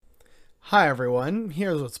Hi everyone,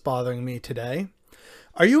 here's what's bothering me today.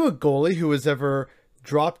 Are you a goalie who has ever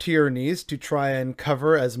dropped to your knees to try and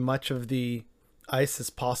cover as much of the ice as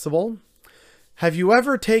possible? Have you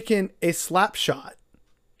ever taken a slap shot?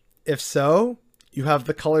 If so, you have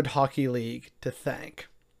the Colored Hockey League to thank.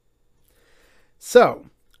 So,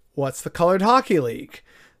 what's the Colored Hockey League?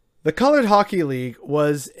 The Colored Hockey League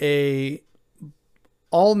was a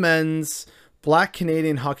all-men's Black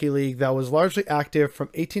Canadian Hockey League that was largely active from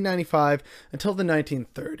 1895 until the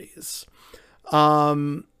 1930s.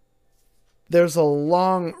 There's a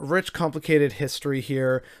long, rich, complicated history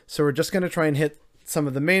here, so we're just going to try and hit some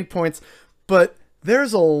of the main points, but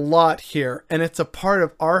there's a lot here, and it's a part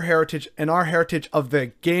of our heritage and our heritage of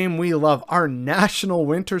the game we love, our national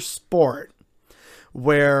winter sport,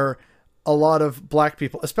 where a lot of Black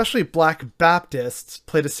people, especially Black Baptists,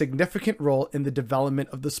 played a significant role in the development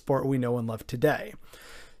of the sport we know and love today.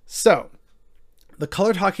 So, the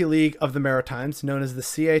Colored Hockey League of the Maritimes, known as the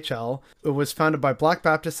CHL, it was founded by Black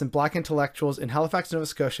Baptists and Black intellectuals in Halifax, Nova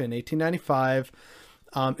Scotia in 1895.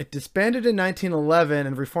 It disbanded in 1911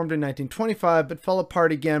 and reformed in 1925, but fell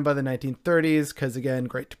apart again by the 1930s because, again,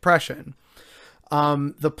 Great Depression.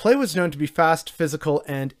 The play was known to be fast, physical,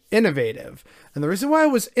 and innovative. And the reason why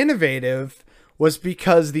it was innovative was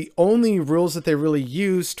because the only rules that they really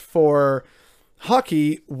used for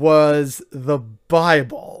hockey was the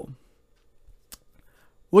Bible.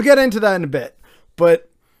 We'll get into that in a bit. But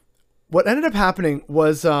what ended up happening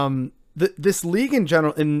was this league in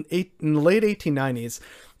general, in the late 1890s,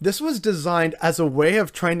 this was designed as a way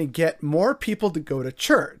of trying to get more people to go to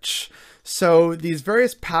church. So these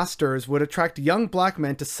various pastors would attract young Black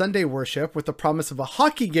men to Sunday worship with the promise of a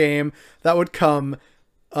hockey game that would come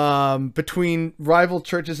between rival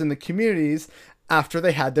churches in the communities after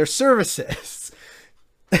they had their services.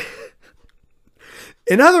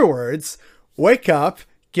 In other words, wake up,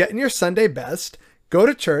 get in your Sunday best, go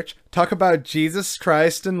to church, talk about Jesus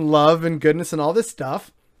Christ and love and goodness and all this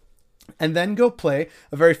stuff, and then go play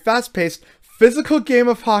a very fast-paced, physical game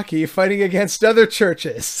of hockey fighting against other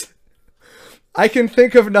churches. I can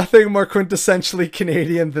think of nothing more quintessentially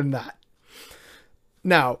Canadian than that.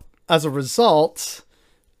 Now, as a result,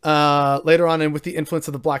 later on, and with the influence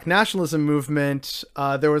of the Black nationalism movement,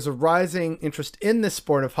 there was a rising interest in this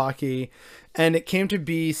sport of hockey, and it came to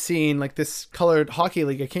be seen, like this Colored Hockey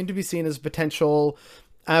League, it came to be seen as a potential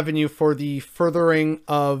avenue for the furthering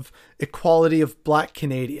of equality of Black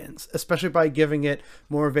Canadians, especially by giving it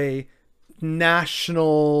more of a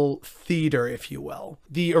national theater, if you will.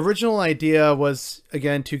 The original idea was,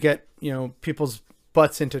 again, to get, people's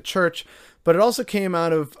butts into church, but it also came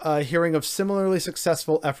out of hearing of similarly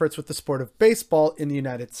successful efforts with the sport of baseball in the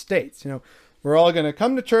United States. We're all going to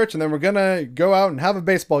come to church and then we're going to go out and have a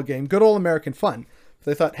baseball game. Good old American fun. But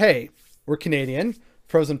they thought, hey, we're Canadian,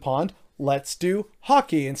 frozen pond, let's do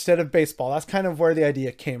hockey instead of baseball. That's kind of where the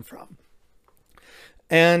idea came from.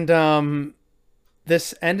 And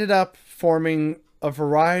this ended up forming a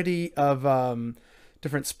variety of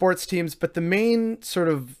different sports teams, but the main sort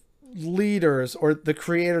of leaders or the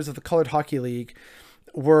creators of the Colored Hockey League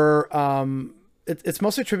were, it's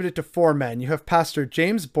mostly attributed to four men. You have Pastor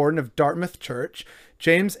James Borden of Dartmouth Church,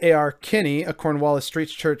 James A.R. Kinney, a Cornwallis Street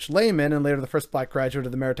Church layman and later the first Black graduate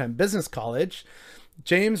of the Maritime Business College,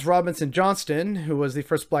 James Robinson Johnston, who was the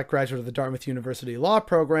first Black graduate of the Dartmouth University Law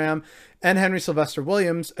Program, and Henry Sylvester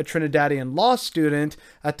Williams, a Trinidadian law student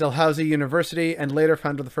at Dalhousie University and later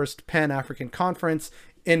founded the first Pan-African Conference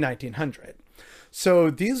in 1900. So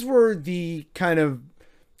these were the kind of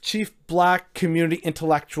chief Black community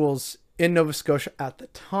intellectuals in Nova Scotia at the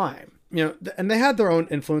time. And they had their own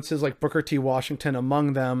influences like Booker T. Washington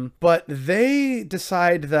among them, but they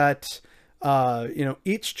decide that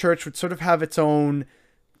each church would sort of have its own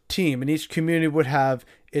team and each community would have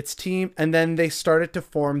its team. And then they started to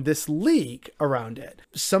form this league around it.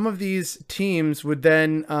 Some of these teams would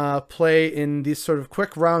then play in these sort of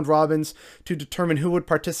quick round robins to determine who would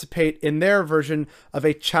participate in their version of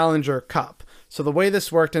a Challenger Cup. So the way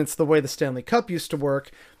this worked, and it's the way the Stanley Cup used to work,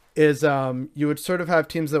 is you would sort of have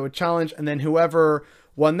teams that would challenge, and then whoever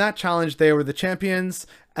won that challenge, they were the champions.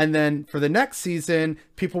 And then for the next season,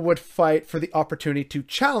 people would fight for the opportunity to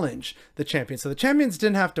challenge the champions. So the champions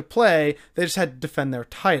didn't have to play, they just had to defend their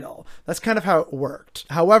title. That's kind of how it worked.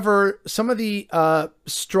 However, some of the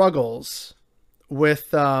struggles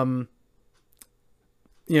with, being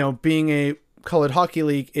a Colored Hockey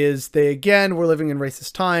League is they, again, were living in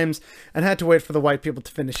racist times and had to wait for the white people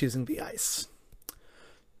to finish using the ice.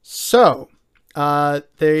 So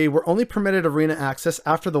they were only permitted arena access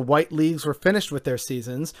after the white leagues were finished with their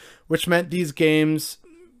seasons, which meant these games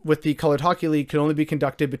with the Colored Hockey League could only be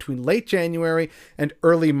conducted between late January and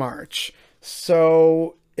early March.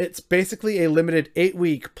 So it's basically a limited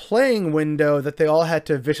 8-week playing window that they all had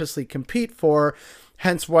to viciously compete for,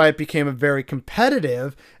 hence why it became a very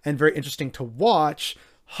competitive and very interesting to watch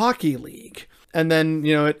hockey league. And then,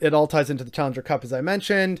 it all ties into the Challenger Cup, as I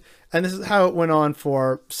mentioned. And this is how it went on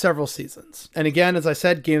for several seasons. And again, as I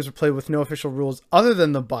said, games were played with no official rules other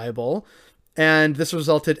than the Bible. And this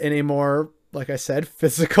resulted in a more, like I said,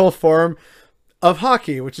 physical form of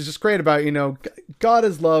hockey, which is just great about, God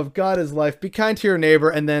is love, God is life, be kind to your neighbor.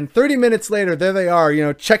 And then 30 minutes later, there they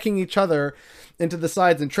are, checking each other into the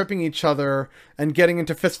sides and tripping each other and getting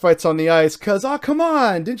into fistfights on the ice because, oh, come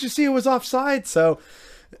on, didn't you see it was offside? So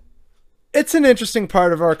it's an interesting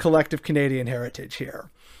part of our collective Canadian heritage here.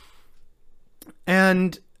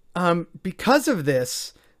 And because of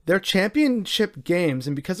this, their championship games,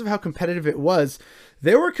 and because of how competitive it was,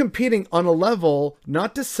 they were competing on a level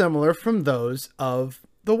not dissimilar from those of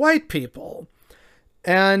the white people.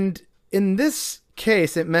 And in this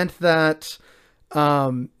case, it meant that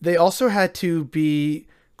they also had to be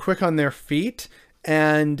quick on their feet,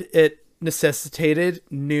 and it necessitated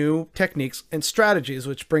new techniques and strategies,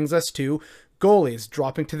 which brings us to goalies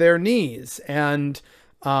dropping to their knees and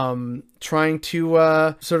trying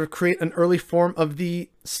to sort of create an early form of the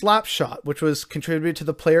slap shot, which was contributed to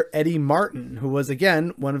the player Eddie Martin, who was,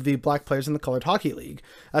 again, one of the black players in the Colored Hockey League.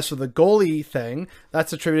 As for the goalie thing,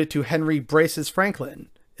 that's attributed to Henry Braces Franklin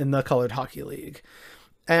in the Colored Hockey League.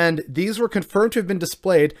 And these were confirmed to have been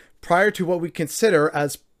displayed prior to what we consider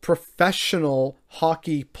as professional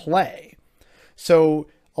hockey play. So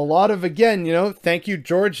a lot of, again, thank you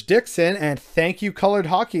George Dixon and thank you Colored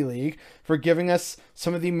Hockey League for giving us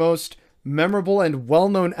some of the most memorable and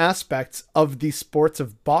well-known aspects of the sports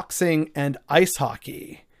of boxing and ice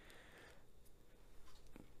hockey.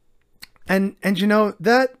 And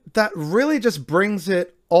that really just brings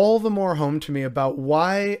it all the more home to me about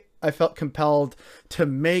why I felt compelled to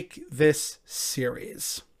make this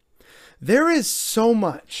series. There is so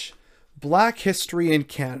much Black history in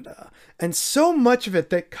Canada, and so much of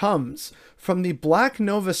it that comes from the Black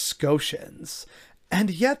Nova Scotians,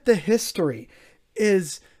 and yet the history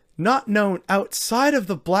is not known outside of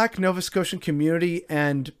the Black Nova Scotian community,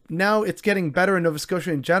 and now it's getting better in Nova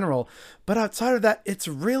Scotia in general, but outside of that, it's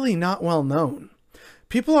really not well known.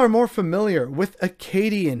 People are more familiar with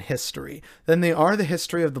Acadian history than they are the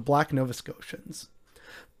history of the Black Nova Scotians.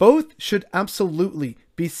 Both should absolutely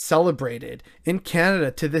be celebrated in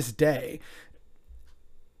Canada to this day.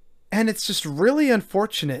 And it's just really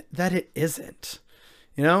unfortunate that it isn't.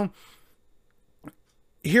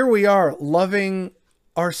 Here we are loving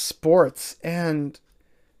our sports and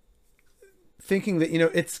thinking that,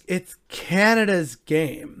 it's Canada's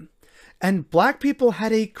game. And Black people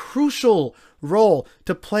had a crucial role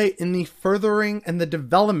to play in the furthering and the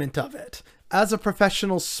development of it as a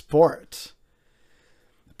professional sport.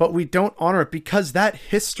 But we don't honor it because that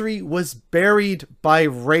history was buried by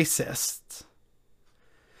racists.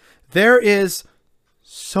 There is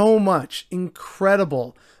so much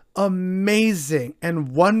incredible, amazing,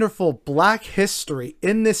 and wonderful Black history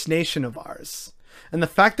in this nation of ours. And the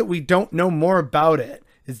fact that we don't know more about it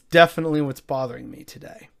is definitely what's bothering me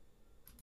today.